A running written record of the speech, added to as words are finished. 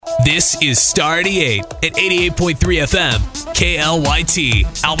This is Star 88 at 88.3 FM,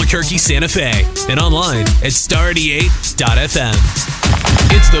 KLYT, Albuquerque, Santa Fe, and online at star88.fm.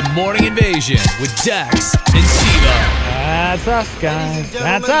 It's the Morning Invasion with Dex and Steve. That's us, guys.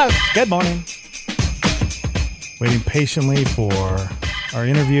 That's us. Good morning. Waiting patiently for our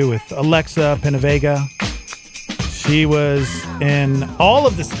interview with Alexa PenaVega. She was in all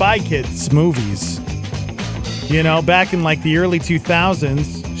of the Spy Kids movies. You know, back in like the early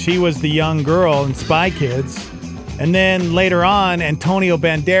 2000s, she was the young girl in Spy Kids. And then later on, Antonio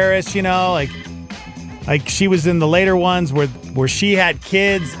Banderas, you know, like she was in the later ones where she had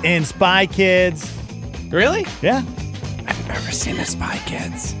kids in Spy Kids. Really? Yeah. I've never seen the Spy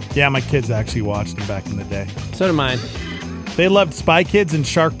Kids. Yeah, my kids actually watched them back in the day. So did mine. They loved Spy Kids and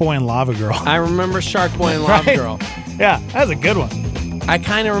Shark Boy and Lava Girl. I remember Shark Boy and Lava Right? Girl. Yeah, that was a good one. I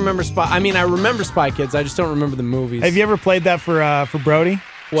kind of remember I remember Spy Kids. I just don't remember the movies. Have you ever played that for Brody?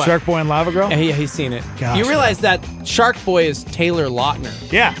 What? Shark Boy and Lava Girl? Yeah, he's seen it. Gosh, you realize that Shark Boy is Taylor Lautner.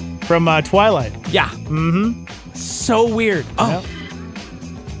 Yeah, from Twilight. Yeah. Mm-hmm. So weird. Oh.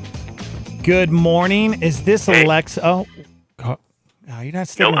 Yep. Good morning. Is this Alexa? Oh, you're not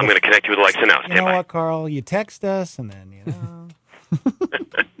still. No, I'm going to connect you with Alexa now. You know what, Carl? You text us, and then, you know.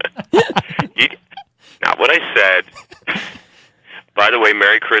 Now, what I said, by the way,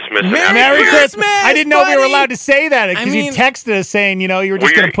 Merry Christmas. and Happy Merry New Year. Christmas! I didn't know we were buddy. allowed to say that because you texted us saying, you know, you were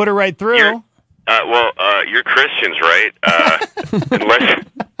just going to put her right through. You're Christians, right?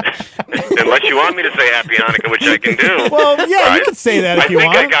 Unless you want me to say Happy Hanukkah, which I can do. Well, yeah, right? you can say that if you want.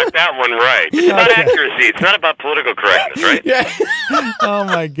 I think I got that one right. It's about accuracy. It's not about political correctness, right? Yeah. Oh,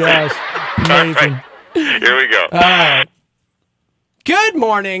 my gosh. All Amazing. right. Here we go. All right. Good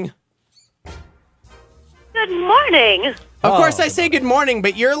morning. Good morning. Of course, I say good morning,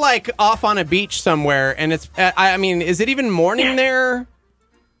 but you're like off on a beach somewhere, and it's. Is it even morning there?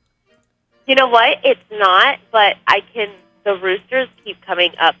 You know what? It's not, but the roosters keep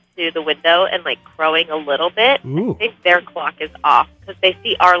coming up to the window and like crowing a little bit. Ooh. I think their clock is off because they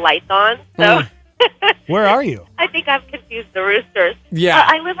see our lights on. So Where are you? I think I've confused the roosters. Yeah.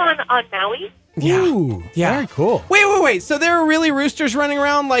 I live on Maui. Yeah. Ooh, Yeah. very cool. Wait. So there are really roosters running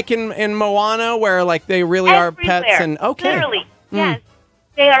around like in Moana where like they really are pets and okay. Literally, yes.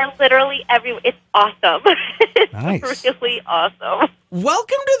 They are literally everywhere. It's awesome. It's Nice. really awesome.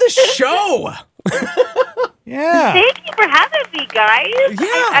 Welcome to the show. Yeah. Thank you for having me, guys.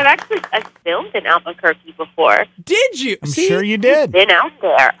 Yeah. I've filmed in Albuquerque before. Did you? I'm sure you did. Been out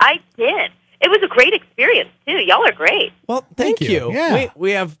there. I did. It was a great experience, too. Y'all are great. Well, thank you. Yeah.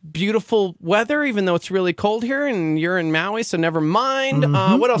 We have beautiful weather, even though it's really cold here, and you're in Maui, so never mind.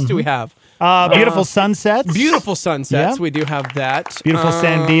 What else do we have? Beautiful sunsets. Beautiful sunsets. Yeah. We do have that. Beautiful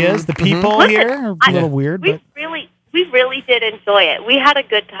sandias. The people Listen, here are a little weird, but We really did enjoy it. We had a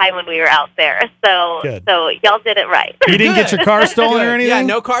good time when we were out there. So Good. so y'all did it right. you didn't get your car stolen or anything? Yeah,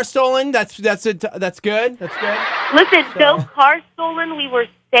 no car stolen. That's it. That's good. That's good. Listen, no car stolen. We were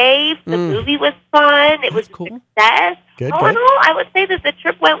safe. The movie was fun. It was cool. a success. Good, All in good. all, I would say that the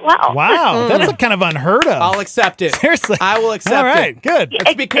trip went well. Wow, that's kind of unheard of. I'll accept it. Seriously. I will accept All right, it. good.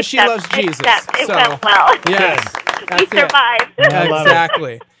 It's because she loves Jesus. It so. went well. Yes. We That's it. survived. I love it.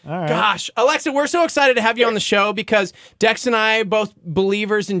 Exactly. All right. Gosh, Alexa, we're so excited to have you on the show because Dex and I both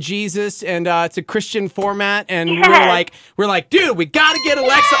believers in Jesus, and it's a Christian format, and Yes. we're like, dude, we got to get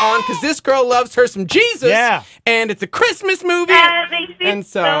Alexa on because this girl loves her some Jesus. Yeah. And it's a Christmas movie. That makes me And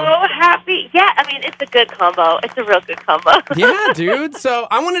so- happy. Yeah, I mean, it's a good combo. It's a real good combo. Yeah, dude. So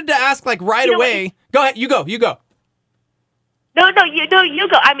I wanted to ask, like, right You know away. Go ahead. You go. No, you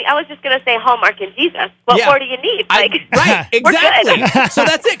go. I mean, I was just going to say Hallmark and Jesus. What Yeah. more do you need? Right, We're exactly. good. So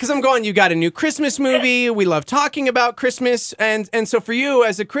that's it, because I'm going, you got a new Christmas movie. We love talking about Christmas. And so for you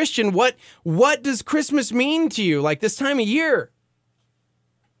as a Christian, what does Christmas mean to you, like this time of year?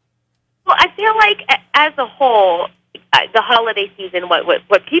 Well, I feel like as a whole, the holiday season,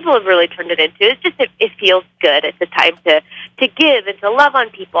 what people have really turned it into is just it feels good. It's a time to give and to love on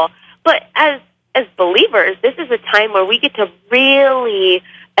people. But as believers, this is a time where we get to really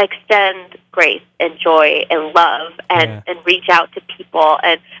extend grace and joy and love and reach out to people,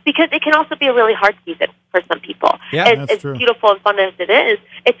 and because it can also be a really hard season for some people. Yeah, that's as true. beautiful and fun as it is,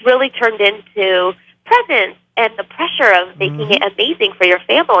 it's really turned into presents and the pressure of making it amazing for your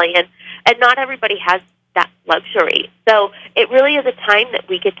family, and not everybody has that luxury. So it really is a time that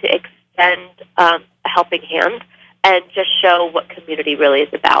we get to extend a helping hand and just show what community really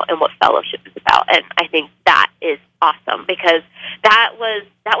is about and what fellowship is about. And I think that is awesome, because that was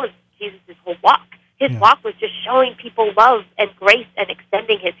Jesus' whole walk. His walk was just showing people love and grace and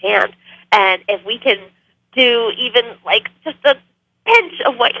extending his hand. And if we can do even like just a pinch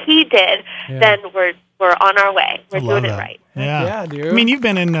of what he did, then we're on our way. We're doing it right. Yeah, dude. I mean, you've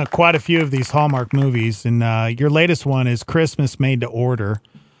been in quite a few of these Hallmark movies, and your latest one is Christmas Made to Order.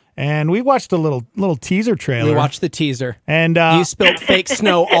 And we watched a little teaser trailer. We watched the teaser. And you spilled fake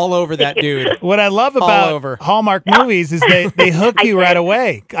snow all over that dude. What I love about Hallmark movies is they hook you right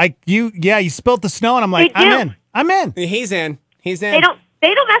away. You spilled the snow, and I'm like, I'm in. He's in. They don't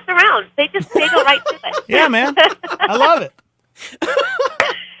mess around. They go right to it. Yeah, man. I love it.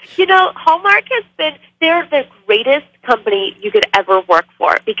 Hallmark they're the greatest company you could ever work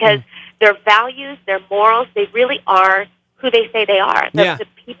for because their values, their morals, they really are who they say they are. The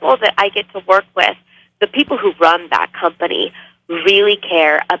people that I get to work with, the people who run that company really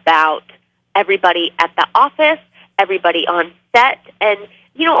care about everybody at the office, everybody on set. And,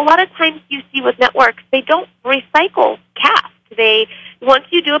 a lot of times you see with networks, they don't recycle cast. Once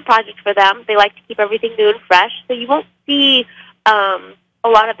you do a project for them, they like to keep everything new and fresh. So you won't see a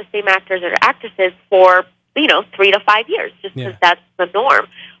lot of the same actors or actresses for 3 to 5 years, just because that's the norm.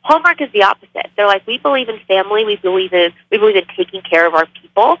 Hallmark is the opposite. They're like, we believe in family, we believe in taking care of our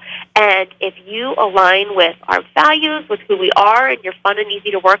people, and if you align with our values, with who we are, and you're fun and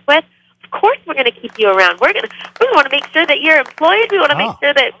easy to work with, of course we're going to keep you around. We want to make sure that you're employed. We want to make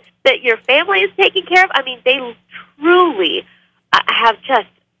sure that your family is taken care of. I mean, they truly have just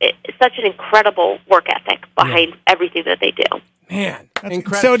such an incredible work ethic behind everything that they do. Man,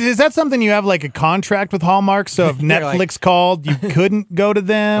 incredible. So is that something you have like a contract with Hallmark? So if Netflix called, you couldn't go to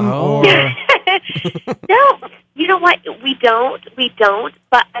them? Or? No, you know what? We don't.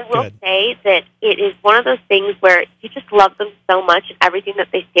 But I will say that it is one of those things where you just love them so much and everything that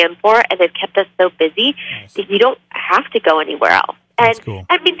they stand for, and they've kept us so busy that you don't have to go anywhere else. And cool.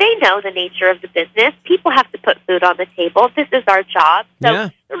 I mean, they know the nature of the business. People have to put food on the table. This is our job. So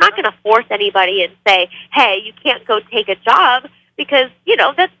they're not going to force anybody and say, hey, you can't go take a job because,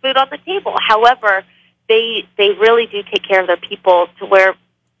 that's food on the table. However, they really do take care of their people to where,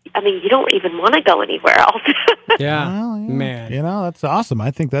 you don't even want to go anywhere else. Man. That's awesome.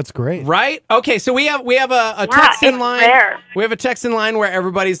 I think that's great. Right? Okay, so we have a text in line. Rare. We have a text in line where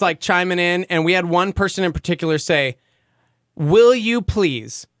everybody's like chiming in, and we had one person in particular say, will you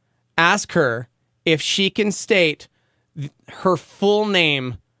please ask her if she can state her full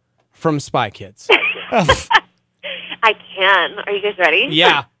name from Spy Kids? I can. Are you guys ready?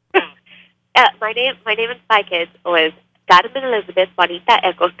 Yeah. My name in Spy Kids was Carmen Elizabeth Juanita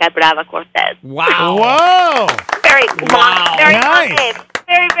Ecoscar Brava Cortez. Wow. Whoa. Very long name.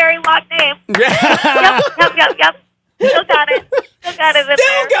 Very, very long name. Yep. Still got it. Still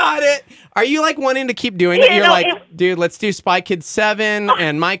got it. Are you like wanting to keep doing it? You're like, dude, let's do Spy Kids 7,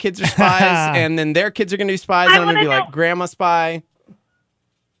 and my kids are spies, and then their kids are going to be spies, and I'm going to be like Grandma Spy.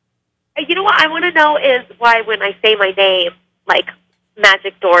 You know what I want to know is why when I say my name, like,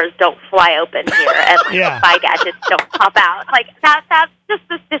 magic doors don't fly open here, and the spy gadgets don't pop out. Like, that's just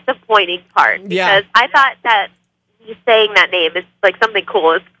the disappointing part, because I thought that you saying that name is like something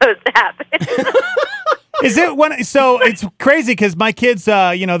cool is supposed to happen. Is it when? So it's crazy because my kids,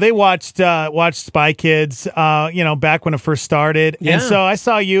 they watched Spy Kids, back when it first started, and so I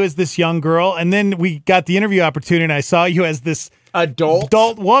saw you as this young girl, and then we got the interview opportunity, and I saw you as this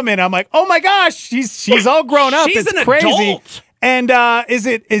adult woman. I'm like, oh my gosh, she's all grown up. She's it's an crazy. Adult. And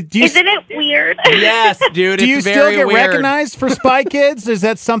isn't it weird? Yes, dude. Do you still get recognized for Spy Kids? Is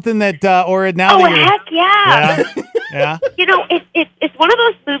that something that, or now? Oh, heck yeah! Yeah. It's one of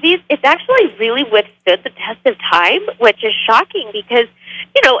those movies. It's actually really withstood the test of time, which is shocking because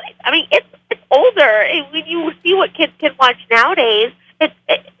it's older. When you see what kids can watch nowadays,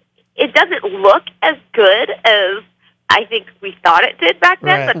 it doesn't look as good as I think we thought it did back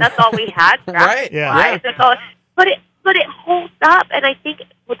then. But that's all we had. Right? Yeah. But it holds up, and I think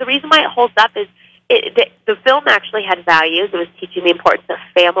the reason why it holds up is the film actually had values. It was teaching the importance of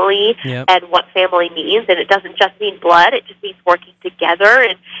family and what family means, and it doesn't just mean blood. It just means working together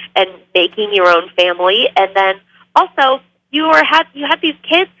and making your own family. And then also you had these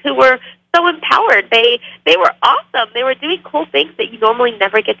kids who were so empowered. They were awesome. They were doing cool things that you normally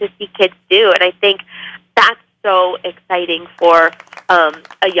never get to see kids do, and I think that's so exciting for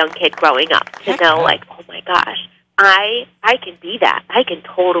a young kid growing up to know, like, oh my gosh, I can be that. I can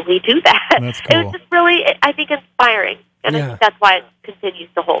totally do that. That's cool. It was just really, I think, inspiring. And I think that's why continues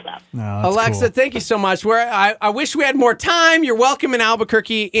to hold up. No, Alexa, cool. thank you so much. I wish we had more time. You're welcome in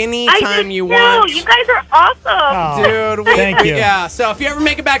Albuquerque anytime you want. You guys are awesome. Oh, Dude, thank you. Yeah, so if you ever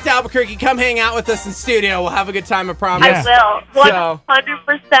make it back to Albuquerque, come hang out with us in studio. We'll have a good time, I promise. Yeah. I will,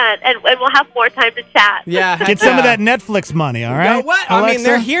 100%, and we'll have more time to chat. Yeah, Get some of that Netflix money, all right? You know what? Alexa? I mean,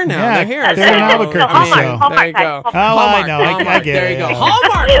 they're here now. Yeah, They're here. They're in So- Albuquerque. Hallmark, There you go. Hallmark. I know. I get There it. you go.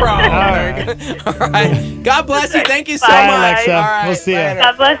 Hallmark, bro. There you go. All right. God bless you. Thank you so Bye, much. Alexa. All right, We'll see ya. later.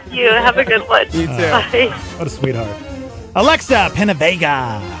 God bless you. Have a good one. You too. Bye. What a sweetheart. Alexa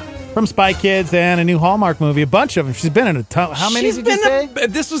PenaVega from Spy Kids and a new Hallmark movie. A bunch of them. She's been in a ton. How many She's did you say?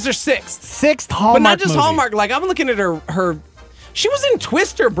 This was her sixth. Sixth Hallmark But not just movie. Hallmark. Like, I'm looking at her. She was in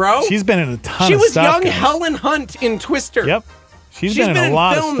Twister, bro. She's been in a ton She of was stuff. young guys. Helen Hunt in Twister. Yep. She's She's been in a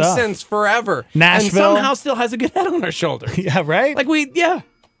lot of film stuff. since forever. Nashville. And somehow still has a good head on her shoulder. Yeah, right? Like,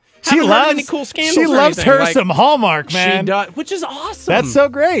 she haven't heard loves any cool scandals She or loves anything. her Like, some Hallmark, man. She does, which is awesome. That's so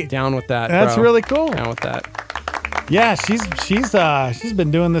great. Down with that. That's bro. really cool. Down with that. Yeah, she's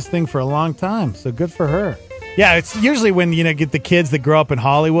been doing this thing for a long time, so good for her. Yeah, it's usually when get the kids that grow up in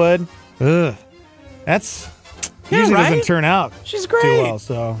Hollywood. Ugh, that's usually right? doesn't turn out She's great. too well.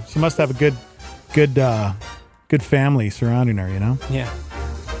 So she must have a good family surrounding her. Yeah.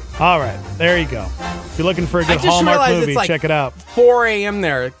 All right, there you go. If you're looking for a I good just Hallmark realized movie, it's like check it out. 4 a.m.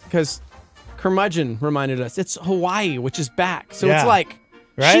 there because Curmudgeon reminded us it's Hawaii, which is back. So Yeah. it's like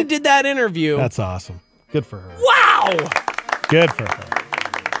Right? she did that interview. That's awesome. Good for her. wow. Good for her.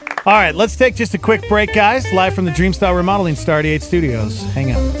 All right, let's take just a quick break, guys. Live from the Dreamstyle Remodeling Star 88 Studios.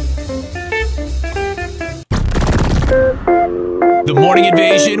 Hang on. The Morning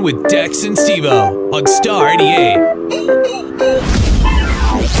Invasion with Dex and Steve-O on Star 88.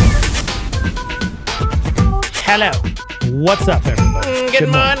 Hello. What's up, everybody? Good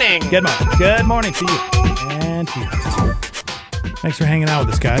morning. Good morning. Good morning to you and to you. Thanks for hanging out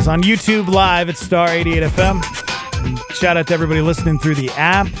with us, guys. On YouTube Live at Star 88 FM. And shout out to everybody listening through the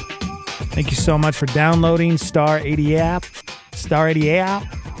app. Thank you so much for downloading Star 88 app. Star 88 app.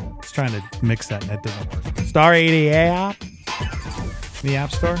 I was trying to mix that and that doesn't work. Star 88 app. In the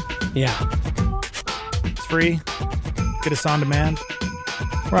App Store. Yeah. It's free. Get us on demand.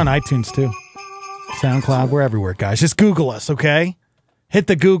 We're on iTunes too. SoundCloud. We're everywhere, guys. Just Google us, okay? Hit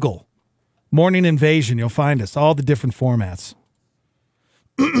the Google. Morning Invasion. You'll find us. All the different formats.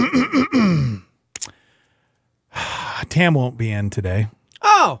 Tam won't be in today.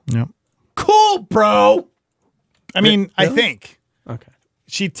 Oh, Yep. cool, bro. I mean, I Really? think. Okay.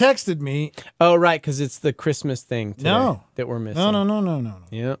 She texted me. Oh, right, because it's the Christmas thing today No. that we're missing. No.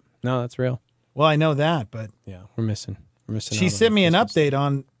 Yep. No, that's real. Well, I know that, but Yeah, we're missing. We're missing. she out sent on me an Christmas. update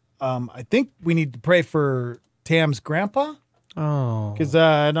on, I think we need to pray for Tam's grandpa. Oh, Because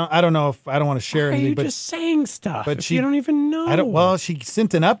I don't know if I don't want to share why are anything, you but just saying stuff? but if she- you don't even know. I don't. Well, she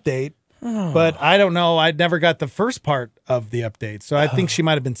sent an update, but I don't know. I never got the first part of the update, so I think she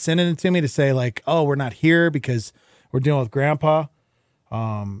might have been sending it to me to say like, "Oh, we're not here because we're dealing with Grandpa."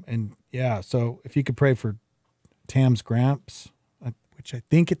 And yeah, so if you could pray for Tam's Gramps, which I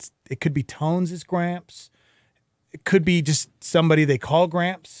think it could be Tones' Gramps, it could be just somebody they call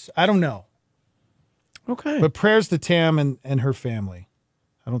Gramps. I don't know. Okay. But prayers to Tam and her family.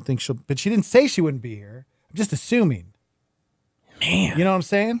 I don't think but she didn't say she wouldn't be here. I'm just assuming. Man. You know what I'm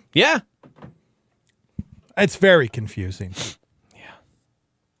saying? Yeah. It's very confusing. Yeah.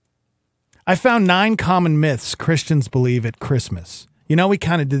 I found 9 common myths Christians believe at Christmas. You know, we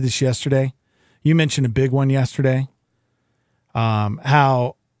kind of did this yesterday. You mentioned a big one yesterday.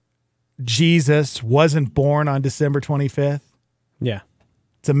 How Jesus wasn't born on December 25th. Yeah.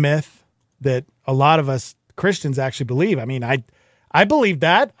 It's a myth that a lot of us Christians actually believe. I mean, I believe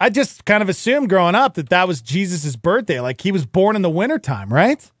that. I just kind of assumed growing up that was Jesus' birthday. Like he was born in the wintertime,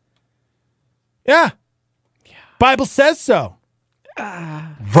 right? Yeah. Bible says so.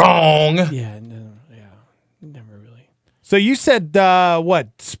 Wrong. Yeah. No. Yeah. Never really. So you said, what,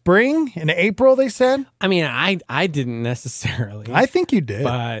 spring in April, they said? I mean, I didn't necessarily. I think you did.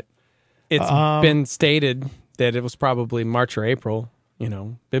 But it's been stated that it was probably March or April,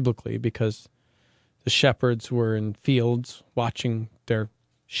 biblically, because the shepherds were in fields watching their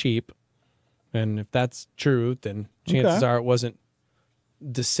sheep. And if that's true, then chances are it wasn't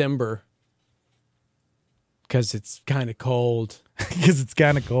December because it's kind of cold. Because it's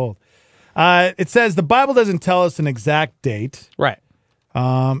kind of cold. It says the Bible doesn't tell us an exact date. Right.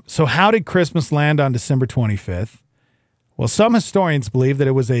 So how did Christmas land on December 25th? Well, some historians believe that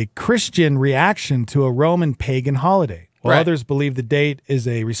it was a Christian reaction to a Roman pagan holiday, while Right. others believe the date is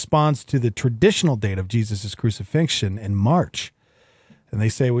a response to the traditional date of Jesus' crucifixion in March. And they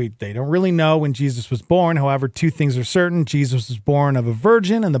say they don't really know when Jesus was born. However, two things are certain. Jesus was born of a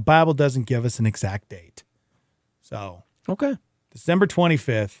virgin, and the Bible doesn't give us an exact date. So, okay. December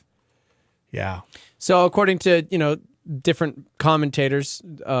 25th. Yeah. So according to, different commentators,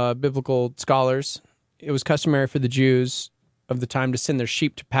 biblical scholars, it was customary for the Jews of the time to send their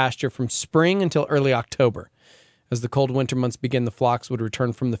sheep to pasture from spring until early October. As the cold winter months begin, the flocks would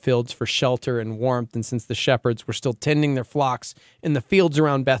return from the fields for shelter and warmth, and since the shepherds were still tending their flocks in the fields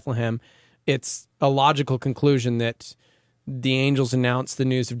around Bethlehem, it's a logical conclusion that the angels announced the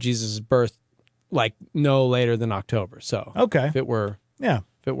news of Jesus' birth like no later than October. So okay. If it were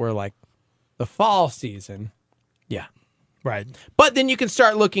like the fall season, yeah. Right. But then you can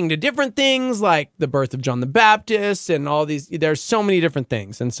start looking to different things like the birth of John the Baptist and all these. There's so many different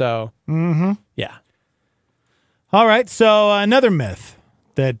things. And so, yeah. All right. So another myth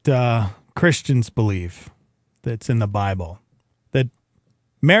that Christians believe that's in the Bible, that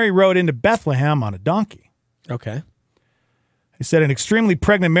Mary rode into Bethlehem on a donkey. Okay. He said an extremely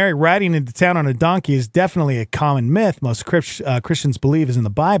pregnant Mary riding into town on a donkey is definitely a common myth most Christians believe is in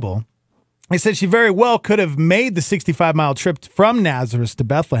the Bible. He said she very well could have made the 65-mile trip from Nazareth to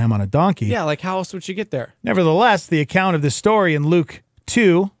Bethlehem on a donkey. Yeah, like how else would she get there? Nevertheless, the account of this story in Luke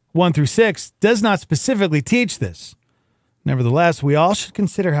 2, 1-6 does not specifically teach this. Nevertheless, we all should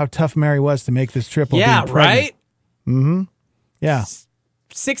consider how tough Mary was to make this trip while being pregnant. Right? Mm-hmm. Yeah.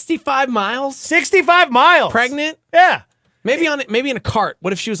 65 miles? 65 miles! Pregnant? Yeah. Maybe in a cart.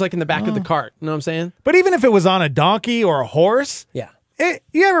 What if she was like in the back of the cart? You know what I'm saying? But even if it was on a donkey or a horse... Yeah.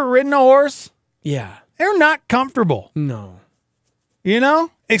 You ever ridden a horse? Yeah. They're not comfortable. No. You know?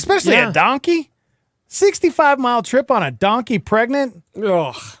 Especially a donkey. 65-mile trip on a donkey pregnant.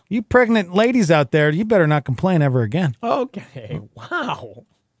 Ugh. You pregnant ladies out there, you better not complain ever again. Okay. Wow.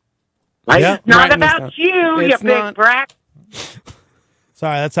 It's not about you, you big brat.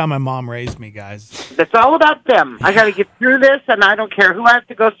 Sorry, that's how my mom raised me, guys. It's all about them. I got to get through this, and I don't care who I have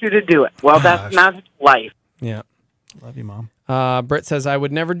to go through to do it. Well, that's not life. Yeah. Love you, Mom. Britt says, I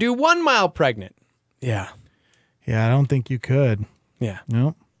would never do 1 mile pregnant. Yeah. Yeah, I don't think you could. Yeah.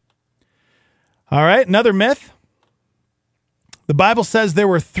 No. All right, another myth. The Bible says there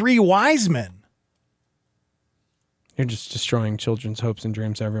were 3 wise men. You're just destroying children's hopes and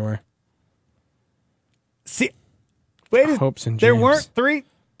dreams everywhere. See, wait, hopes and dreams. There weren't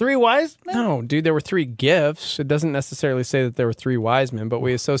three wise men? No, dude, there were 3 gifts. It doesn't necessarily say that there were 3 wise men, but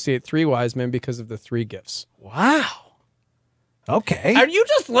we associate 3 wise men because of the 3 gifts. Wow. Okay. Are you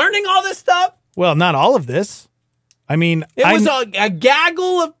just learning all this stuff? Well, not all of this. I mean, it was a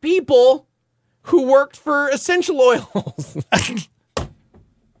gaggle of people who worked for essential oils.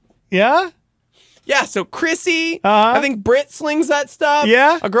 Yeah? Yeah, so Chrissy, I think Britt slings that stuff.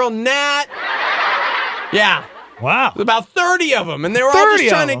 Yeah? A girl, Nat. Yeah. Wow. About 30 of them, and they were all just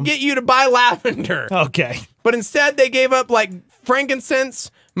trying to get you to buy lavender. Okay. But instead, they gave up, like,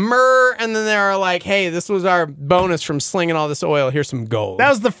 frankincense, myrrh, and then they were like, hey, this was our bonus from slinging all this oil. Here's some gold. That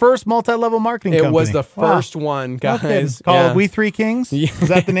was the first multi-level marketing company. It was the first one, guys. Called We Three Kings? Yeah. Is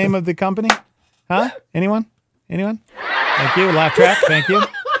that the name of the company? Huh? Anyone? Thank you. Laugh track. Thank you.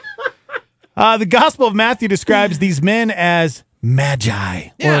 The Gospel of Matthew describes these men as magi,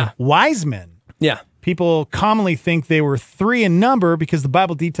 or wise men. Yeah. People commonly think they were 3 in number because the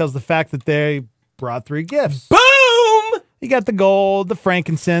Bible details the fact that they brought 3 gifts. Boom! You got the gold, the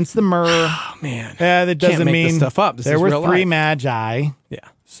frankincense, the myrrh. Oh, man. Yeah, that doesn't mean this stuff up. There were 3 magi. Yeah.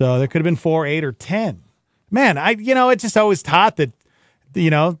 So there could have been 4, 8, or 10. Man, it's just always taught that,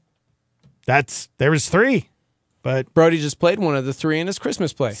 there was 3. But Brody just played one of the 3 in his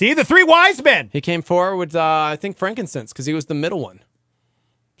Christmas play. See, the 3 wise men. He came forward with, I think, frankincense because he was the middle one.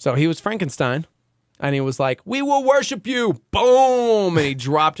 So he was Frankenstein. And he was like, we will worship you. Boom. And he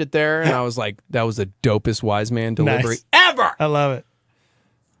dropped it there. And I was like, that was the dopest wise man delivery ever. I love it.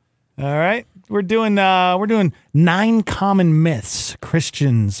 All right. We're doing 9 common myths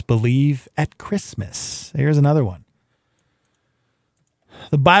Christians believe at Christmas. Here's another one.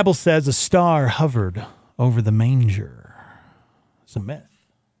 The Bible says a star hovered over the manger. It's a myth.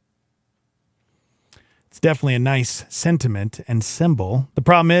 It's definitely a nice sentiment and symbol. The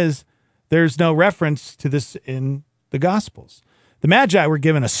problem is, there's no reference to this in the Gospels. The Magi were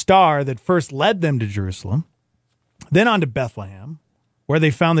given a star that first led them to Jerusalem, then on to Bethlehem, where they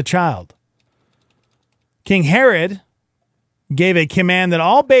found the child. King Herod gave a command that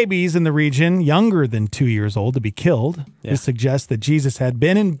all babies in the region younger than 2 years old to be killed. Yeah. This suggests that Jesus had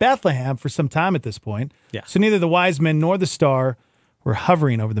been in Bethlehem for some time at this point. Yeah. So neither the wise men nor the star were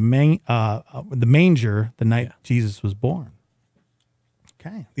hovering over the manger the night Jesus was born.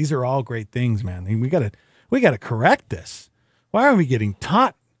 Okay, these are all great things, man. We gotta correct this. Why are we getting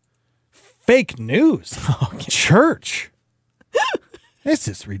taught fake news? Church. This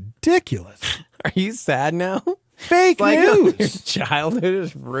is ridiculous. Are you sad now? Fake news. Your childhood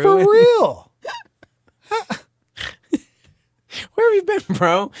is ruined. For real. Where have you been,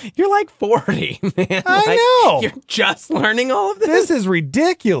 bro? You're like 40, man. I know. You're just learning all of this. This is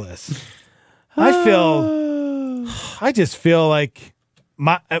ridiculous. I just feel like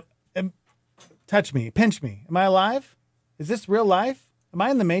touch me, pinch me. Am I alive? Is this real life? Am I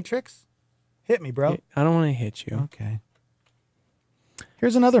in the Matrix? Hit me, bro. I don't want to hit you. Okay.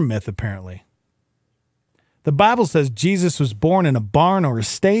 Here's another myth, apparently. The Bible says Jesus was born in a barn or a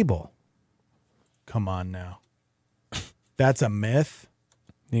stable. Come on now. That's a myth?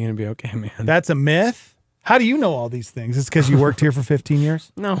 You're going to be okay, man. That's a myth? How do you know all these things? Is it because you worked here for 15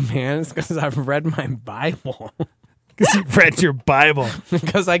 years? No, man. It's because I've read my Bible. Because you read your Bible.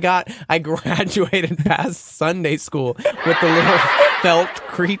 Because I graduated past Sunday school with the little felt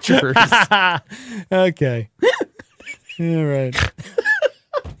creatures. Okay. All right.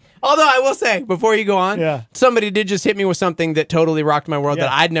 Although I will say, before you go on, Yeah. somebody did just hit me with something that totally rocked my world Yeah.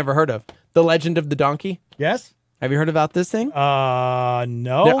 that I'd never heard of. The Legend of the Donkey. Yes? Have you heard about this thing?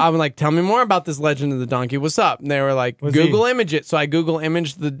 No. I'm like, tell me more about this Legend of the Donkey. What's up? And they were like, Google image it. So I Google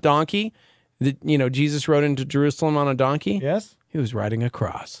imaged the donkey that, Jesus rode into Jerusalem on a donkey. Yes? He was riding a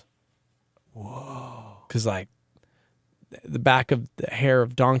cross. Whoa. Because, like, the back of the hair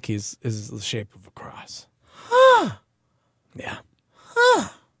of donkeys is the shape of a cross. Huh. Yeah. Huh.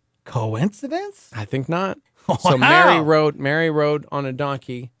 Coincidence? I think not. Wow. So Mary rode on a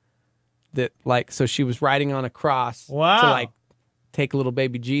donkey that, like, so she was riding on a cross to, like, take little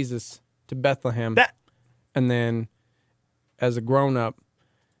baby Jesus to Bethlehem. And then as a grown-up,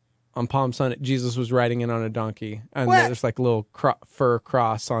 on Palm Sunday, Jesus was riding in on a donkey. And there's, like, a little fur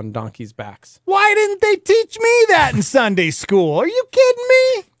cross on donkeys' backs. Why didn't they teach me that in Sunday school? Are you kidding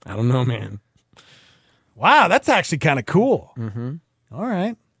me? I don't know, man. Wow, that's actually kind of cool. Mm-hmm. All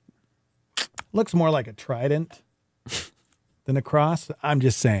right. Looks more like a trident than a cross. I'm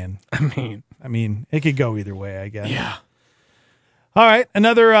just saying. I mean, it could go either way, I guess. Yeah. All right.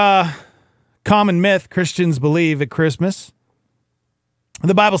 Another common myth Christians believe at Christmas.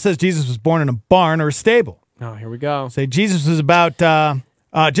 The Bible says Jesus was born in a barn or a stable. Oh, here we go. Say Jesus was about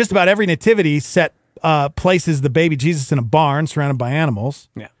just about every nativity set places the baby Jesus in a barn surrounded by animals.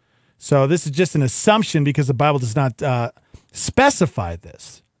 Yeah. So this is just an assumption because the Bible does not specify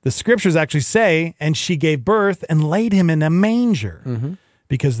this. The scriptures actually say, and she gave birth and laid him in a manger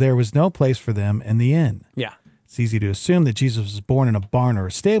because there was no place for them in the inn. Yeah. It's easy to assume that Jesus was born in a barn or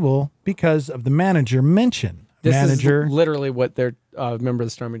a stable because of the manager mention. This is literally what their member of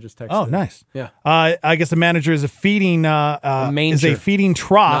the Stormy just texted. Oh, nice. Yeah. I guess a manager is a feeding manger. is a feeding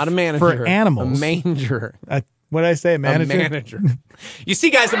trough Not a manager, for animals. A manger. What did I say? A manager? A manager. You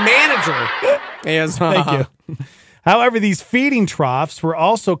see, guys, a manager is... Thank you. However, these feeding troughs were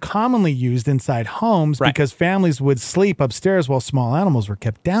also commonly used inside homes because families would sleep upstairs while small animals were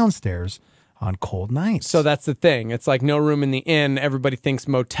kept downstairs on cold nights. So that's the thing. It's like no room in the inn. Everybody thinks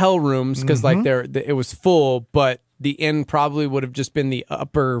motel rooms because like it was full, but the inn probably would have just been the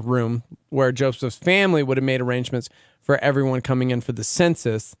upper room where Joseph's family would have made arrangements for everyone coming in for the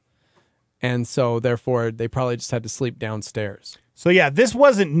census. And so therefore they probably just had to sleep downstairs. So yeah, this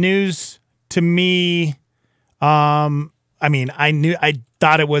wasn't news to me. I mean, I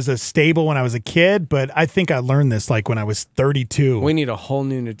thought it was a stable when I was a kid, but I think I learned this like when I was 32. We need a whole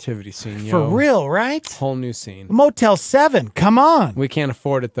new nativity scene, yo. For real, right? Whole new scene. Motel 7, come on. We can't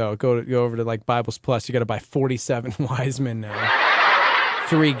afford it though. Go over to like Bibles Plus. You got to buy 47 wise men now.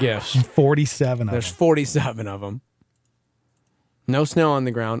 3 gifts. 47 of There's them. 47 of them. No snow on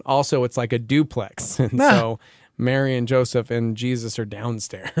the ground. Also, it's like a duplex. And so Mary and Joseph and Jesus are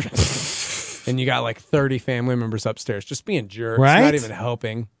downstairs. And you got like 30 family members upstairs just being jerks, right? Not even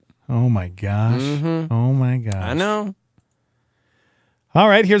helping. Oh my gosh. Oh my gosh. I know. All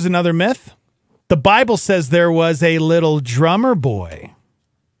right, here's another myth. The Bible says there was a little drummer boy.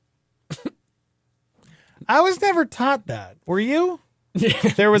 I was never taught that. Were you?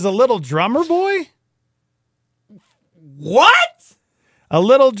 There was a little drummer boy? What? A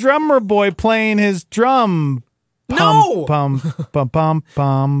little drummer boy playing his drum. No. Pum, pum, pum,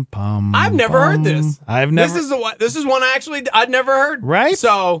 pum, pum. I've never heard this. I've never. This is one I'd never heard. Right?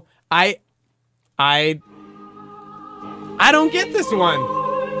 So I don't get this one.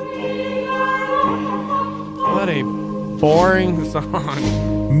 What a boring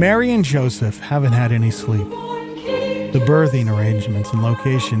song. Mary and Joseph haven't had any sleep. The birthing arrangements and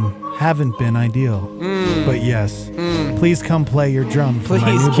location haven't been ideal. But yes, please come play your drum for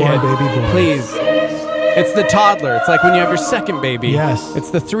my newborn baby boy. Please. It's the toddler. It's like when you have your second baby. Yes.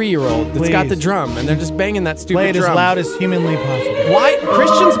 It's the 3-year-old that's got the drum, and they're just banging that stupid Play it drum. as loud as humanly possible. Why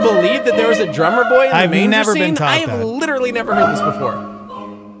Christians believe that there was a drummer boy in the I've manger never scene? been taught I have that. literally never heard this before.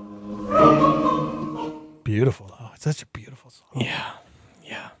 Beautiful, though. It's such a beautiful song. Yeah.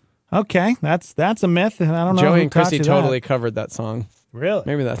 Okay, that's a myth. And I don't know. Joey who and taught Chrissy you totally that. covered that song. Really?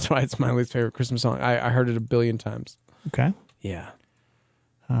 Maybe that's why it's my least favorite Christmas song. I heard it a billion times. Okay. Yeah.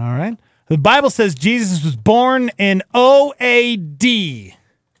 All right. The Bible says Jesus was born in OAD.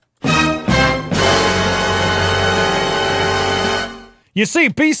 You see,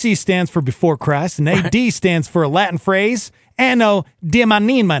 BC stands for before Christ, and AD stands for a Latin phrase, Anno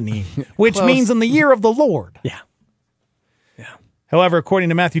Domini, which Close. means in the year of the Lord. Yeah. However, according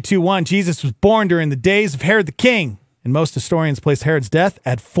to Matthew 2:1, Jesus was born during the days of Herod the king, and most historians place Herod's death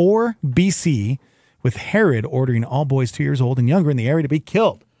at 4 BC, with Herod ordering all boys 2 years old and younger in the area to be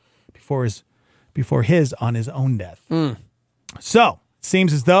killed before his on his own death. So, it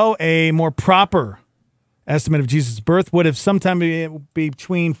seems as though a more proper estimate of Jesus' birth would have sometime be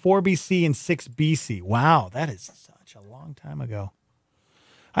between 4 BC and 6 BC. Wow, that is such a long time ago.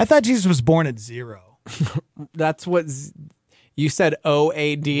 I thought Jesus was born at 0. That's what you said,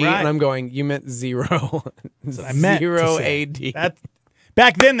 OAD, Right. and I'm going, you meant 0. I meant to 0 say. AD.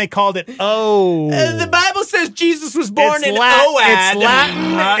 Back then they called it The Bible says Jesus was born in It's OAD.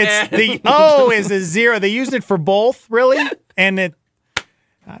 Latin. It's the O is a 0. They used it for both, really, and I'm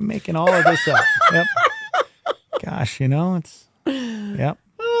making all of this up. Yep. Gosh, it's yep.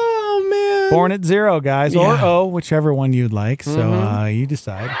 Oh, man. Born at 0, guys, or Yeah. O, whichever one you'd like. So you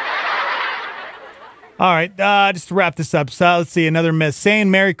decide. All right, just to wrap this up. So let's see, another myth. Saying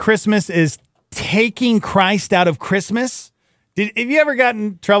Merry Christmas is taking Christ out of Christmas. Have you ever gotten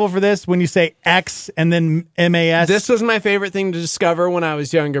in trouble for this when you say X and then MAS? This was my favorite thing to discover when I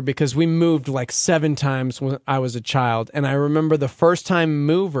was younger because we moved like 7 times when I was a child. And I remember the first time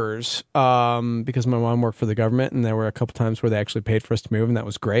movers, because my mom worked for the government and there were a couple times where they actually paid for us to move and that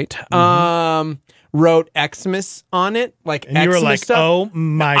was great. Wrote Xmas on it, like and you were Xmas like, stuff. oh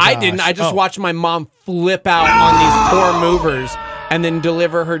my gosh. I didn't. I just watched my mom flip out on these poor movers and then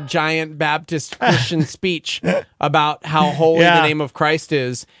deliver her giant Baptist Christian speech about how holy the name of Christ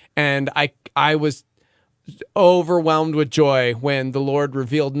is. And I was overwhelmed with joy when the Lord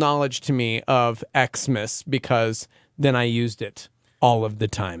revealed knowledge to me of Xmas because then I used it all of the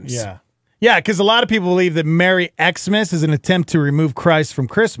times. Yeah. Yeah, because a lot of people believe that Merry Xmas is an attempt to remove Christ from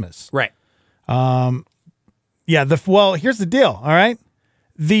Christmas. Right. Yeah, well, here's the deal, all right?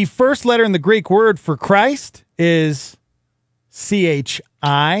 The first letter in the Greek word for Christ is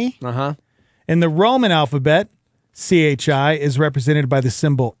CHI. Uh-huh. In the Roman alphabet, CHI is represented by the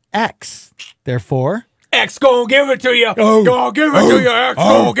symbol X. Therefore, X gonna give it to you. Gonna give it to you. X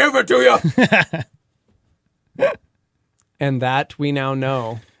gonna give it to you. And that we now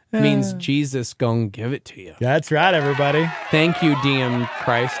know means Jesus gonna give it to you. that's right, everybody. Thank you, DM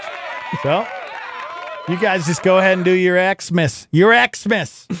Christ. So, you guys just go ahead and do your Xmas. Your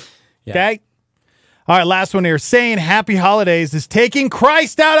Xmas. Okay? All right, last one here. Saying happy holidays is taking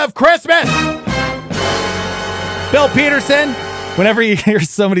Christ out of Christmas. Bill Peterson, whenever he hears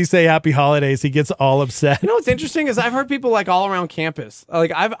somebody say happy holidays, he gets all upset. You know what's interesting is I've heard people like all around campus.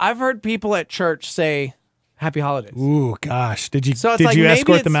 Like I've heard people at church say happy holidays. Ooh, gosh. Did you So it's like, maybe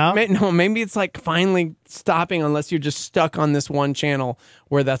escort them out? Maybe it's like finally stopping unless you're just stuck on this one channel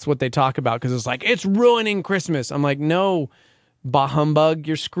where that's what they talk about because it's like, it's ruining Christmas. I'm like, no, bah humbug,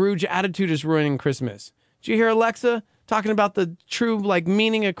 your Scrooge attitude is ruining Christmas. Did you hear Alexa talking about the true like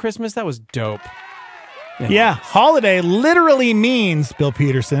meaning of Christmas? That was dope. Yeah, holiday literally means, Bill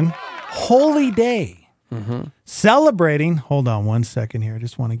Peterson, holy day. Mm-hmm. Celebrating, hold on one second here. I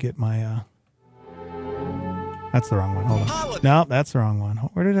just want to get my, that's the wrong one. Hold on. No, that's the wrong one.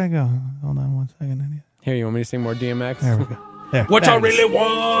 Where did I go? Hold on one second. Here, you want me to sing more DMX? There we go. There. What There I it is. really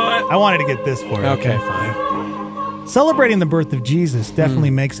want. I wanted to get this for you. Okay, fine. Celebrating the birth of Jesus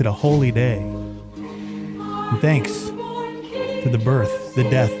definitely makes it a holy day. And thanks to the birth, the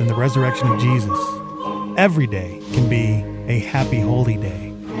death, and the resurrection of Jesus, every day can be a happy, holy day.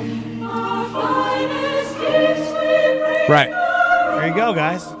 Right. There you go,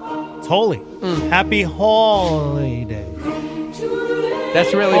 guys. It's holy. Happy, holy day.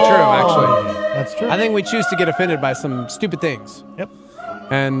 That's really true, actually. That's true. I think we choose to get offended by some stupid things. Yep.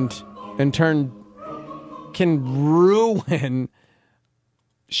 And in turn can ruin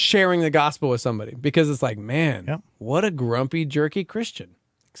sharing the gospel with somebody because it's like, man, what a grumpy, jerky Christian.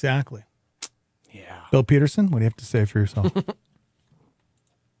 Exactly. Yeah. Bill Peterson, what do you have to say for yourself?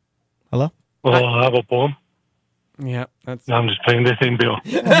 Hello? Well, I have a poem. Yeah, that's. No, I'm just paying the same bill.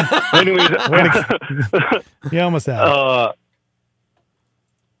 Anyways, you almost have.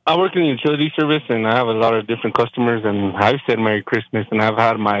 I work in the utility service, and I have a lot of different customers, and I've said Merry Christmas, and I've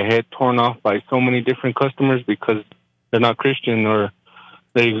had my head torn off by so many different customers because they're not Christian or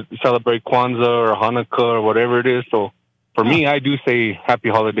they celebrate Kwanzaa or Hanukkah or whatever it is. So for me, I do say Happy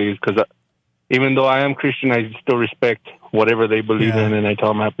Holidays because even though I am Christian, I still respect whatever they believe in, and I tell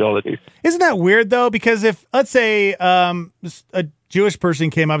them Happy Holidays. Isn't that weird, though? Because if, let's say, a Jewish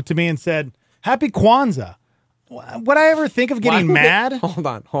person came up to me and said, Happy Kwanzaa, would I ever think of getting mad? Hold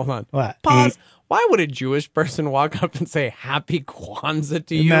on. What? Pause. Why would a Jewish person walk up and say Happy Kwanzaa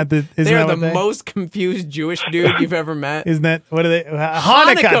to you? They're the most confused Jewish dude you've ever met. Isn't that, what are they?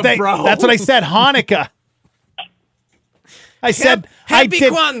 Hanukkah, bro. That's what I said, Hanukkah. I said, Happy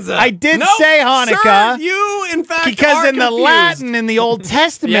Kwanzaa. I did say Hanukkah. Sir, you, in fact, because in confused. the Latin, in the Old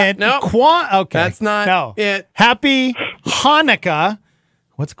Testament, okay. That's not it. Happy Hanukkah.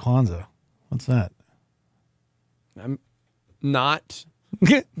 What's Kwanzaa? What's that? I'm not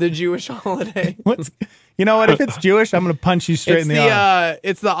the Jewish holiday. You know what? If it's Jewish, I'm going to punch you straight in the eye.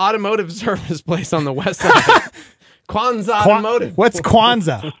 It's the automotive service place on the west side. Kwanzaa Automotive. What's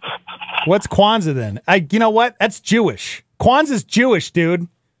Kwanzaa? What's Kwanzaa then? You know what? That's Jewish. Kwanzaa's Jewish, dude.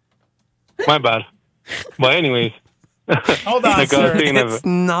 My bad. But anyways. Hold on, sir. It's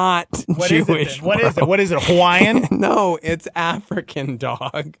not Jewish. What is it? What is it? Hawaiian? No, it's African,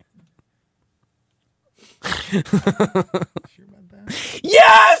 dog.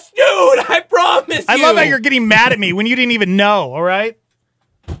 Yes, dude! I promise you! I love how you're getting mad at me when you didn't even know, all right?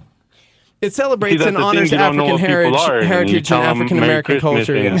 It celebrates and honors African heritage and African American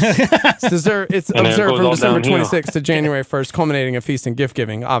culture. It's observed from December 26th to January 1st, culminating in feast and gift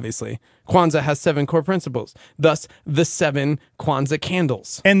giving, obviously. Kwanzaa has 7 core principles, thus the 7 Kwanzaa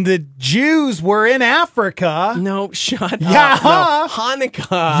candles. And the Jews were in Africa. No, shut up. No.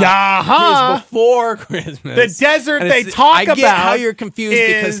 Hanukkah is before Christmas. The desert they talk about. I get how you're confused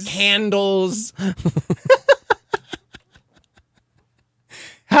because candles.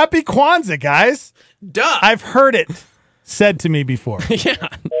 Happy Kwanzaa, guys. Duh. I've heard it said to me before. Yeah.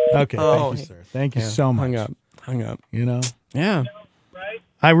 Okay. Thank you, sir. Thank you so much. Hung up. You know? Yeah.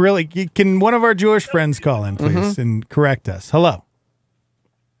 Can one of our Jewish friends call in, please, and correct us? Hello.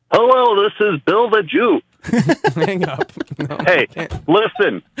 Hello, this is Bill the Jew. Hang up. No, hey,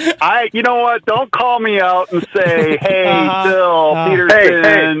 listen, you know what? Don't call me out and say, hey, Bill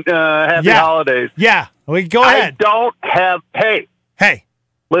Peterson, happy holidays. Yeah. Go ahead. I don't have, Hey.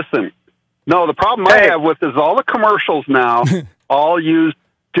 Listen, no, the problem I have with is all the commercials now all use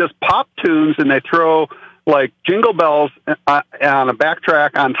just pop tunes and they throw like jingle bells on a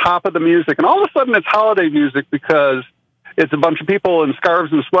backtrack on top of the music. And all of a sudden it's holiday music because it's a bunch of people in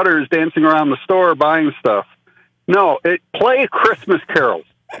scarves and sweaters dancing around the store buying stuff. No, play Christmas carols.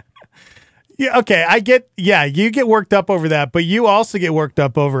 Yeah, okay, you get worked up over that, but you also get worked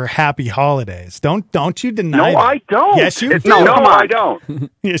up over happy holidays. Don't you deny that. I don't. Yes, you do. No, come on. I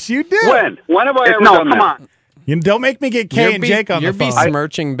don't. Yes, you do. When have I ever done that? Come on. You don't make me get Kay and Jake on the phone. You're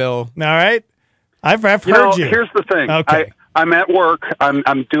besmirching Bill. All right? I've heard you. Here's the thing. Okay. I'm at work.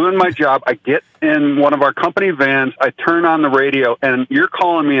 I'm doing my job. I get in one of our company vans. I turn on the radio, and you're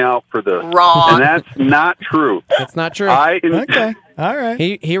calling me out for this. Wrong. And that's not true. That's not true. Okay. All right.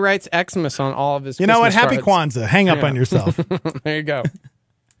 He writes Xmas on all of his You know what? Christmas Happy cards. Kwanzaa. Hang up on yourself. There you go.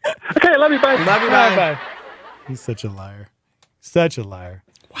 Okay, love you. Bye. Love you. Bye. He's such a liar. Such a liar.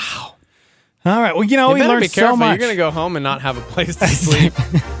 Wow. All right. Well, we learned so much. You're going to go home and not have a place to sleep.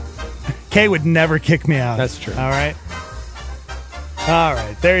 Kay would never kick me out. That's true. All right. All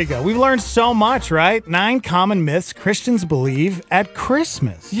right. There you go. We've learned so much, right? 9 common myths Christians believe at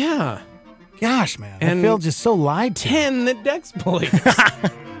Christmas. Yeah. Gosh, man. And I feel just so lied to. 10 that Dex believes.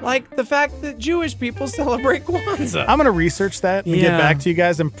 Like the fact that Jewish people celebrate Kwanzaa. I'm going to research that and get back to you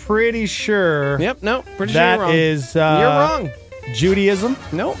guys. I'm pretty sure. Yep. No. Pretty that sure you're wrong. is. You're wrong. Judaism?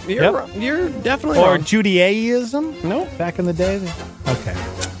 Nope. You're wrong. You're definitely or wrong. Or Judaism? Nope. Back in the day? Okay.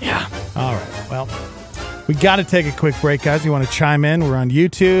 Yeah. All right. Well, we got to take a quick break, guys. You want to chime in? We're on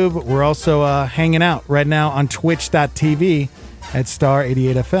YouTube. We're also hanging out right now on twitch.tv at Star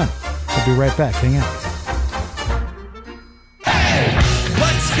 88 FM. We'll be right back. Hang out.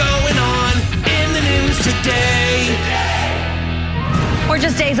 What's going on in the news today? We're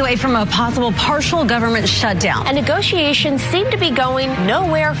just days away from a possible partial government shutdown. And negotiations seem to be going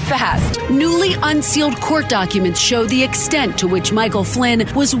nowhere fast. Newly unsealed court documents show the extent to which Michael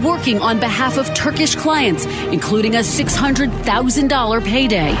Flynn was working on behalf of Turkish clients, including a $600,000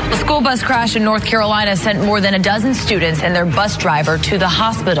 payday. A school bus crash in North Carolina sent more than a dozen students and their bus driver to the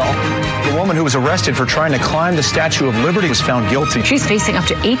hospital. The woman who was arrested for trying to climb the Statue of Liberty was found guilty. She's facing up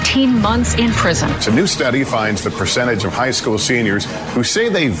to 18 months in prison. A new study finds the percentage of high school seniors who say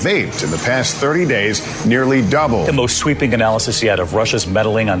they vaped in the past 30 days nearly doubled. The most sweeping analysis yet of Russia's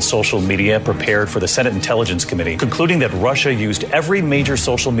meddling on social media prepared for the Senate Intelligence Committee, concluding that Russia used every major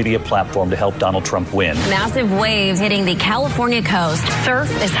social media platform to help Donald Trump win. Massive waves hitting the California coast.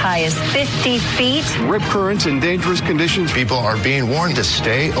 Surf as high as 50 feet. Rip currents and dangerous conditions. People are being warned to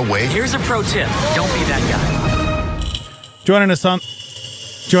stay away. Here's a pro tip. Don't be that guy. Joining us on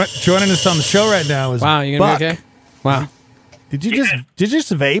the show right now is Wow, you gonna be okay? Wow. Did you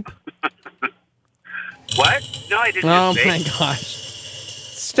just vape? What? No, I didn't. Oh just vape. my gosh.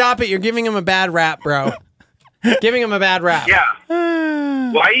 Stop it. You're giving him a bad rap, bro. Giving him a bad rap. Yeah.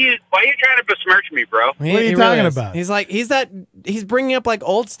 Why are you trying to besmirch me, bro? What are you talking about? He's bringing up like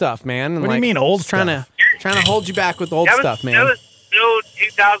old stuff, man. And What do you mean old trying stuff? Trying to hold you back with old stuff, man. That was still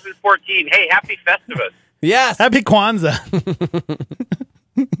 2014. Hey, happy Festivus. Yes. Happy Kwanzaa.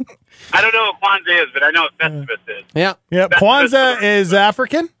 I don't know what Kwanzaa is, but I know what Festivus is. Yeah. Yeah, Kwanzaa is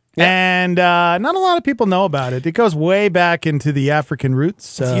African, and not a lot of people know about it. It goes way back into the African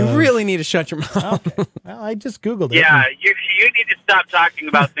roots. You really need to shut your mouth. Okay. Well, I just Googled it. Yeah, you need to stop talking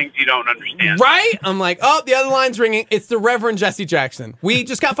about things you don't understand. Right? I'm like, oh, the other line's ringing. It's the Reverend Jesse Jackson. We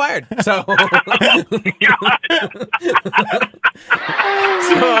just got fired. So,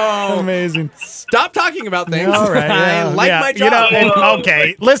 Amazing. Stop talking about things. All right. I like my job.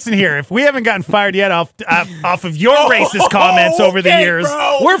 Okay, listen here. If we haven't gotten fired yet off of your racist comments over the years,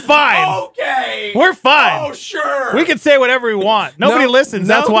 bro. we're fine. Okay. We're fine. Oh, sure. We can say whatever we want. Nobody listens.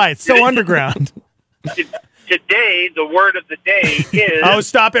 That's why it's so underground. Today, the word of the day is... Oh,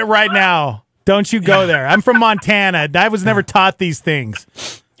 stop it right now. Don't you go there. I'm from Montana. I was never taught these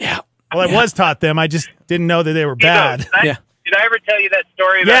things. Yeah. Well, I was taught them. I just didn't know that they were bad. Did I ever tell you that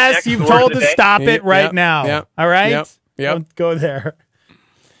story about Yes, Dex, you've the word told of to the day? stop it right now. Yep. All right? Yep. Don't go there.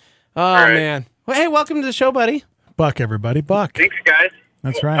 Oh, man. Well, hey, welcome to the show, buddy. Buck, everybody. Buck. Thanks, guys.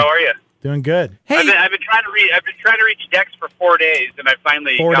 That's right. How are you? Doing good. Hey, I've been trying to reach Dex for 4 days, and I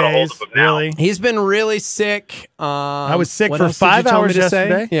finally 4 got a days. hold of him now. Really? he's been really sick. I was sick what for else did you 5 tell me hours to say?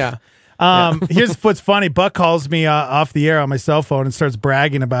 yesterday. Yeah. Here's what's funny. Buck calls me off the air on my cell phone and starts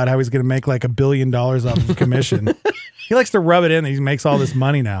bragging about how he's going to make like $1 billion off of commission. He likes to rub it in that he makes all this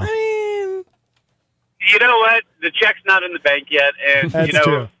money now. You know what? The check's not in the bank yet, and That's you know,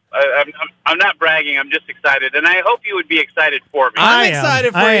 true. I'm not bragging. I'm just excited, and I hope you would be excited for me. I'm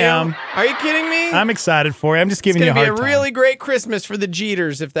excited for you. I am. Are you kidding me? I'm excited for you. I'm just giving it's you a gonna hard be a time. really great Christmas for the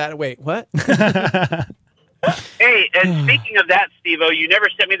Jeters. If that wait, what? Hey, and speaking of that, Steve-O, you never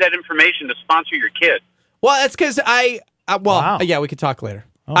sent me that information to sponsor your kid. Well, that's because Wow. yeah, we could talk later.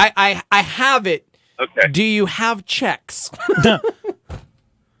 Oh. I have it. Okay. Do you have checks?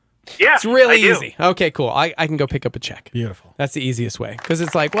 Yeah, It's really I do. easy. Okay, cool. I can go pick up a check. Beautiful. That's the easiest way because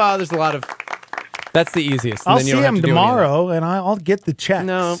it's like, well, there's a lot of. That's the easiest. And I'll then you see don't have him to do any of tomorrow, and I'll get the checks.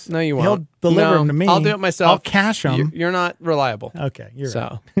 No, you won't. He'll deliver them to me. I'll do it myself. I'll cash them. You're not reliable. Okay, you're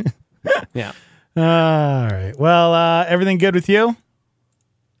So, yeah. All right. Well, everything good with you?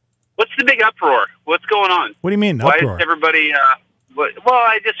 What's the big uproar? What's going on? What do you mean, Why uproar? is everybody? Well,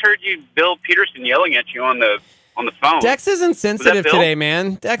 I just heard you, Bill Peterson, yelling at you on the phone. Dex isn't sensitive Bill? today,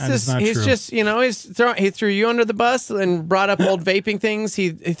 man. Dex That is not he's true. just, he threw you under the bus and brought up old vaping things. He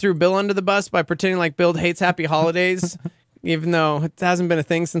threw Bill under the bus by pretending like Bill hates happy holidays, even though it hasn't been a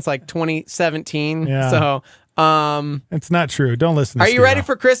thing since like 2017. Yeah. So, It's not true. Don't listen to are you Steve-O. ready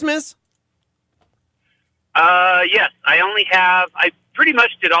for Christmas? Yes. I pretty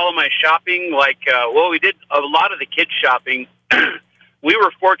much did all of my shopping. We did a lot of the kids' shopping. We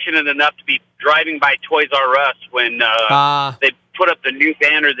were fortunate enough to be driving by Toys R Us when they put up the new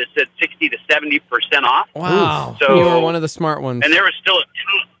banner that said 60 to 70% off. Wow. So you were one of the smart ones. And there was still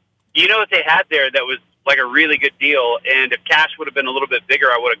you know what they had there that was like a really good deal. And if cash would have been a little bit bigger,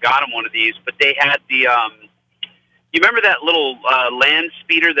 I would have got them one of these. But they had the you remember that little land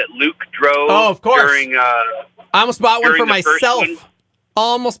speeder that Luke drove? Oh, of course. During I almost bought one for during the first myself. one?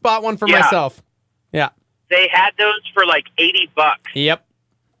 Almost bought one for Yeah. myself. Yeah. They had those for like $80. Yep.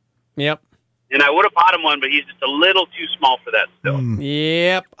 And I would have bought him one, but he's just a little too small for that still.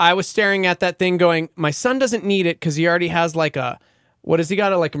 Yep. I was staring at that thing going, my son doesn't need it because he already has like a what has he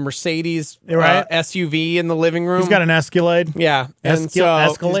got? Like a Mercedes Right. SUV in the living room. He's got an Escalade. Yeah, and so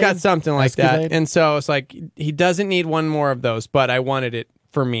Escalade? he's got something like Escalade? that. And so it's like he doesn't need one more of those, but I wanted it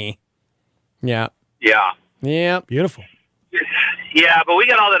for me. Yeah. Yeah. Yeah. Beautiful. Yeah, but we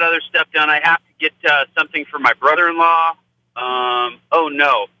got all that other stuff done. I have to get something for my brother-in-law. Oh,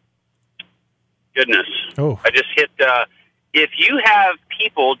 no. Goodness. Oh. I just hit, if you have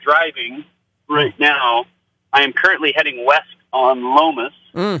people driving right now, I am currently heading west on Lomas,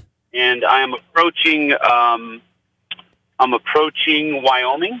 and I am approaching,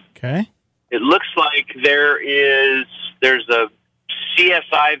 Wyoming. Okay. It looks like there's a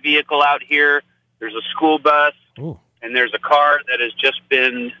CSI vehicle out here. There's a school bus. Ooh. And there's a car that has just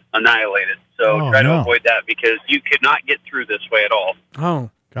been annihilated. So try to avoid that because you could not get through this way at all.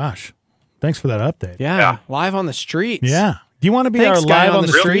 Oh. Gosh. Thanks for that update. Yeah. Live on the streets. Yeah. Do you want to be Thanks, our guy live on on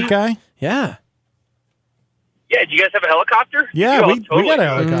the the street street. guy? Yeah. Yeah, do you guys have a helicopter? Yeah, we Totally got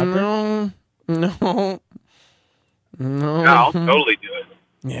a do it. helicopter. No. I'll totally do it.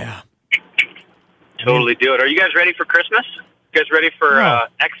 Yeah. Totally do it. Are you guys ready for Christmas? You guys ready for No.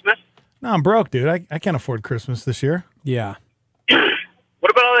 Xmas? No, I'm broke, dude. I can't afford Christmas this year. Yeah. What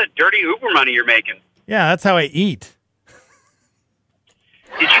about all that dirty Uber money you're making? Yeah, that's how I eat.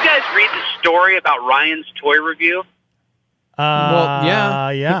 Did you guys read the story about Ryan's toy review Well, yeah.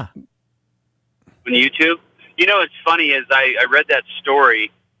 Yeah. on YouTube? You know, what's funny is I read that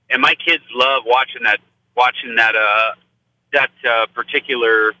story, and my kids love watching that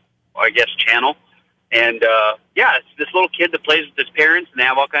particular, I guess, channel. And it's this little kid that plays with his parents, and they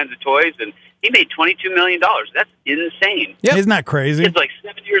have all kinds of toys. And he made $22 million. That's insane. Yep. Isn't that crazy? Kid's like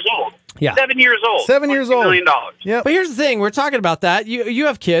 7 years old. Yeah. 7 years old. 7 years old. $22 million. Yep. But here's the thing. We're talking about that. You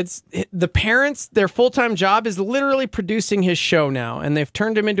have kids. The parents, their full-time job is literally producing his show now. And they've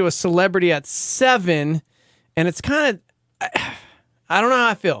turned him into a celebrity at 7. And it's kind of, I don't know how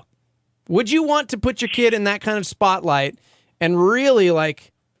I feel. Would you want to put your kid in that kind of spotlight and really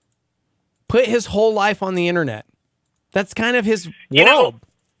like put his whole life on the internet? That's kind of his world.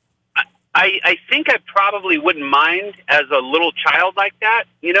 I think I probably wouldn't mind as a little child like that.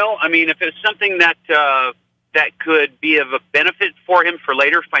 You know, I mean, if it's something that that could be of a benefit for him for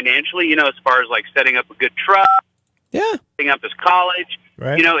later financially, you know, as far as like setting up a good truck, setting up his college,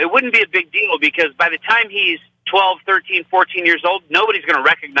 Right. you know, it wouldn't be a big deal because by the time he's 12, 13, 14 years old, nobody's going to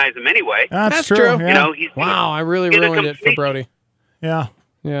recognize him anyway. That's true. You know, he's Wow, I really ruined it for Brody. Yeah.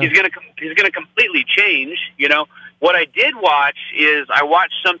 Yeah. He's gonna completely change. You know, what I did watch is I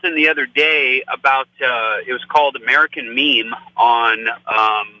watched something the other day about it was called American Meme on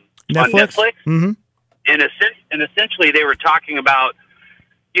Netflix. Mm-hmm. And essentially they were talking about,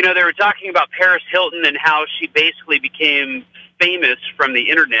 you know, Paris Hilton and how she basically became famous from the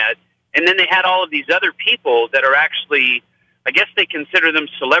internet, and then they had all of these other people that are actually, I guess they consider them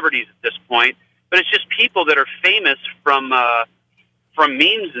celebrities at this point, but it's just people that are famous from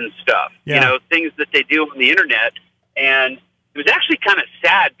memes and stuff, Yeah. you know, things that they do on the internet. And it was actually kind of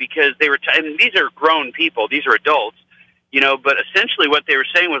sad because they were, and these are grown people, these are adults, you know, but essentially what they were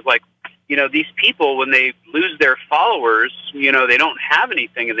saying was like, you know, these people, when they lose their followers, you know, they don't have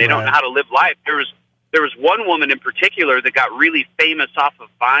anything and they don't know how to live life. There was one woman in particular that got really famous off of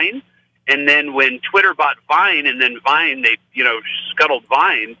Vine. And then when Twitter bought Vine and then Vine, they, you know, scuttled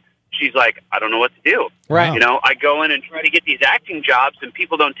Vine, she's like, I don't know what to do. Right. You know, I go in and try to get these acting jobs and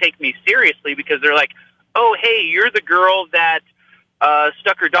people don't take me seriously because they're like, oh, hey, you're the girl that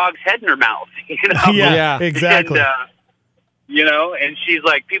stuck her dog's head in her mouth. You know? Yeah, exactly. And, you know, and she's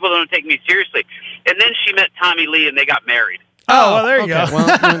like, people don't take me seriously. And then she met Tommy Lee and they got married. Oh, well, there you go. Well,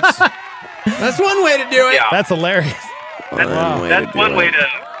 that's one way to do it. Yeah. That's hilarious. That's one way to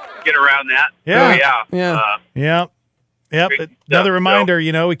get around that. Yeah. So, yeah. Yep. Another reminder,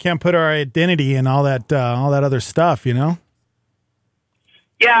 you know, we can't put our identity in all that other stuff, you know?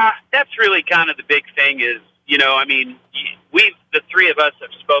 Yeah, that's really kind of the big thing is, you know, I mean, the three of us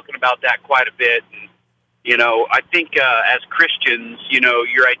have spoken about that quite a bit. And, you know, I think as Christians, you know,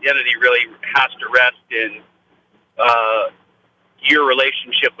 your identity really has to rest in your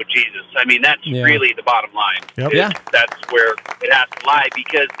relationship with Jesus. I mean, that's really the bottom line. Yep. Yeah. That's where it has to lie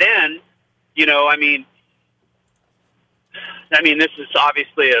because then, you know, I mean, this is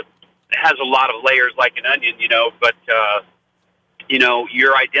obviously it has a lot of layers like an onion, you know, but, you know,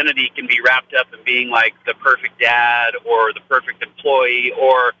 your identity can be wrapped up in being like the perfect dad or the perfect employee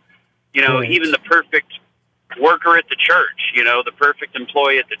or, you know, even the perfect worker at the church, you know, the perfect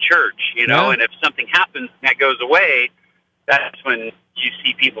employee at the church, you know, and if something happens and that goes away, that's when you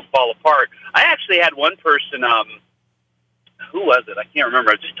see people fall apart. I actually had one person, who was it? I can't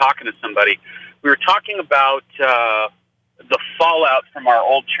remember. I was just talking to somebody. We were talking about the fallout from our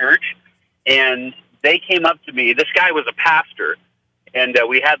old church, and they came up to me. This guy was a pastor, and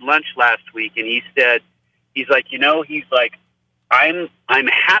we had lunch last week, and he said, he's like, I'm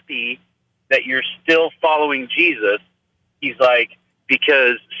happy that you're still following Jesus. He's like,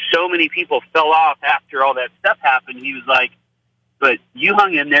 because so many people fell off after all that stuff happened. He was like, but you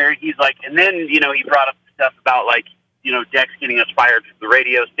hung in there. He's like, and then, he brought up stuff about like, Dex getting us fired from the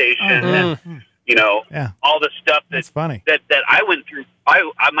radio station and, all the stuff That's funny. that I went through.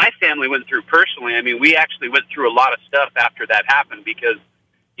 My family went through personally. I mean, we actually went through a lot of stuff after that happened because,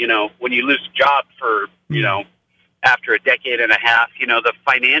 when you lose a job for, after a decade and a half, the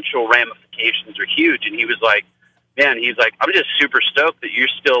financial ramifications are huge. And he was like, man, I'm just super stoked that you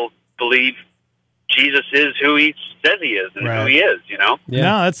still believe Jesus is who he says he is and who he is, Yeah.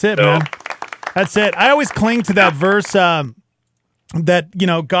 No, that's it, man. That's it. I always cling to that verse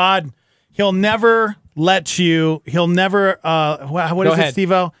that, God, he'll never let you, he'll never, what is it,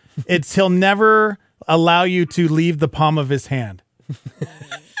 Steve-O? It's he'll never allow you to leave the palm of his hand.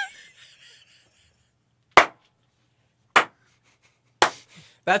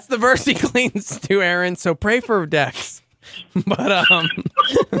 That's the verse he clings to, Aaron. So pray for Dex. But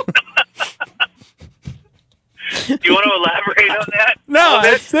do you want to elaborate on that? No,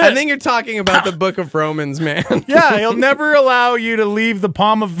 that's it. I think you're talking about the book of Romans, man. Yeah, he'll never allow you to leave the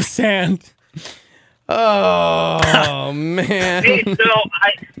palm of his hand. Oh, man. Hey, so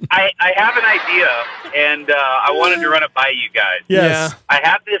I have an idea, and I wanted to run it by you guys. Yes. Yeah. I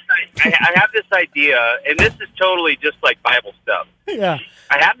have this idea, and this is totally just like Bible stuff. Yeah.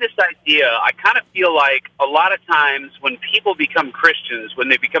 I have this idea. I kind of feel like a lot of times when people become Christians, when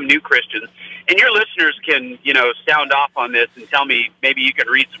they become new Christians, and your listeners can, sound off on this and tell me, maybe you can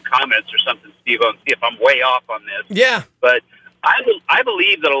read some comments or something, Steve, and see if I'm way off on this. Yeah. But I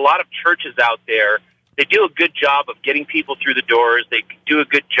believe that a lot of churches out there, they do a good job of getting people through the doors. They do a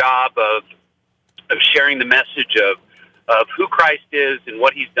good job of sharing the message of who Christ is and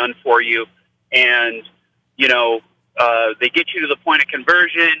what he's done for you. And, they get you to the point of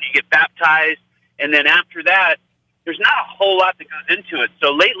conversion, you get baptized, and then after that, there's not a whole lot that goes into it.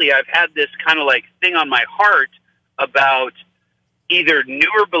 So lately I've had this kind of like thing on my heart about either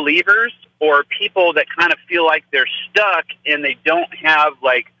newer believers or people that kind of feel like they're stuck and they don't have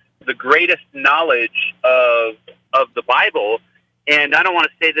like the greatest knowledge of the Bible. And I don't want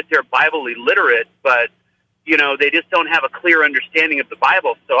to say that they're Bible illiterate, but, they just don't have a clear understanding of the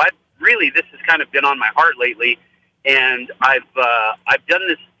Bible. So this has kind of been on my heart lately. And I've done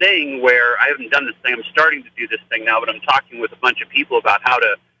this thing where I haven't done this thing. I'm starting to do this thing now, but I'm talking with a bunch of people about how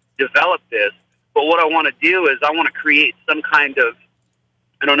to develop this. But what I want to do is I want to create some kind of,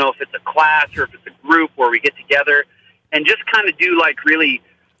 I don't know if it's a class or if it's a group where we get together and just kind of do really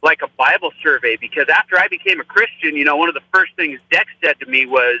like a Bible survey. Because after I became a Christian, one of the first things Dex said to me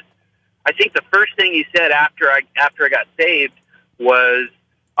was, I think the first thing he said after I got saved was,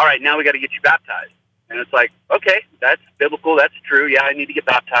 all right, now we got to get you baptized. And it's like, okay, that's biblical. That's true. Yeah, I need to get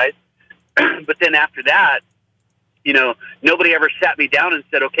baptized. But then after that, nobody ever sat me down and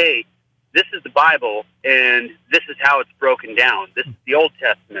said, okay, this is the Bible, and this is how it's broken down. This is the Old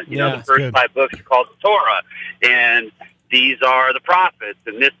Testament. The first 5 books are called the Torah, and these are the prophets,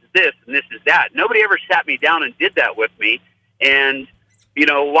 and this is this, and this is that. Nobody ever sat me down and did that with me. And,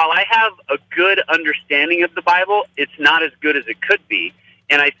 while I have a good understanding of the Bible, it's not as good as it could be.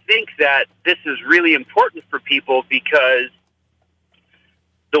 And I think that this is really important for people because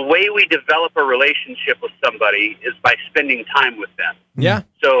the way we develop a relationship with somebody is by spending time with them. Yeah.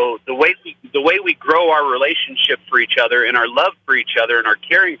 So the way we grow our relationship for each other and our love for each other and our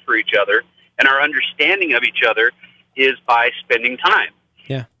caring for each other and our understanding of each other is by spending time.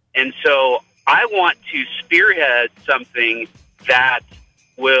 Yeah. And so I want to spearhead something that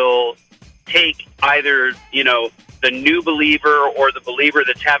will take either, the new believer or the believer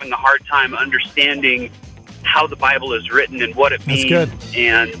that's having a hard time understanding how the Bible is written and what it means. That's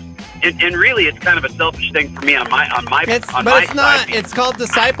good. And really, it's kind of a selfish thing for me on my it's side. Not. It's called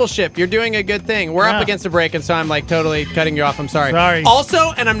discipleship. You're doing a good thing. We're up against a break, and so I'm totally cutting you off. I'm sorry.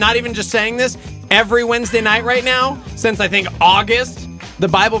 Also, and I'm not even just saying this, every Wednesday night right now, since I think August, the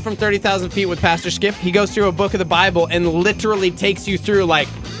Bible from 30,000 Feet with Pastor Skip, he goes through a book of the Bible and literally takes you through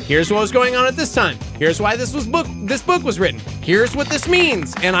here's what was going on at this time. Here's why this book was written. Here's what this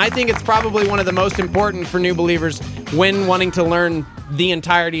means. And I think it's probably one of the most important for new believers when wanting to learn the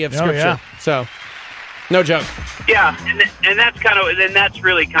entirety of Scripture. Yeah. So, no joke. Yeah, and that's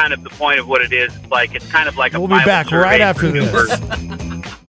really kind of the point of what it is. It's kind of like a We'll Bible be back survey right after for this. newbers.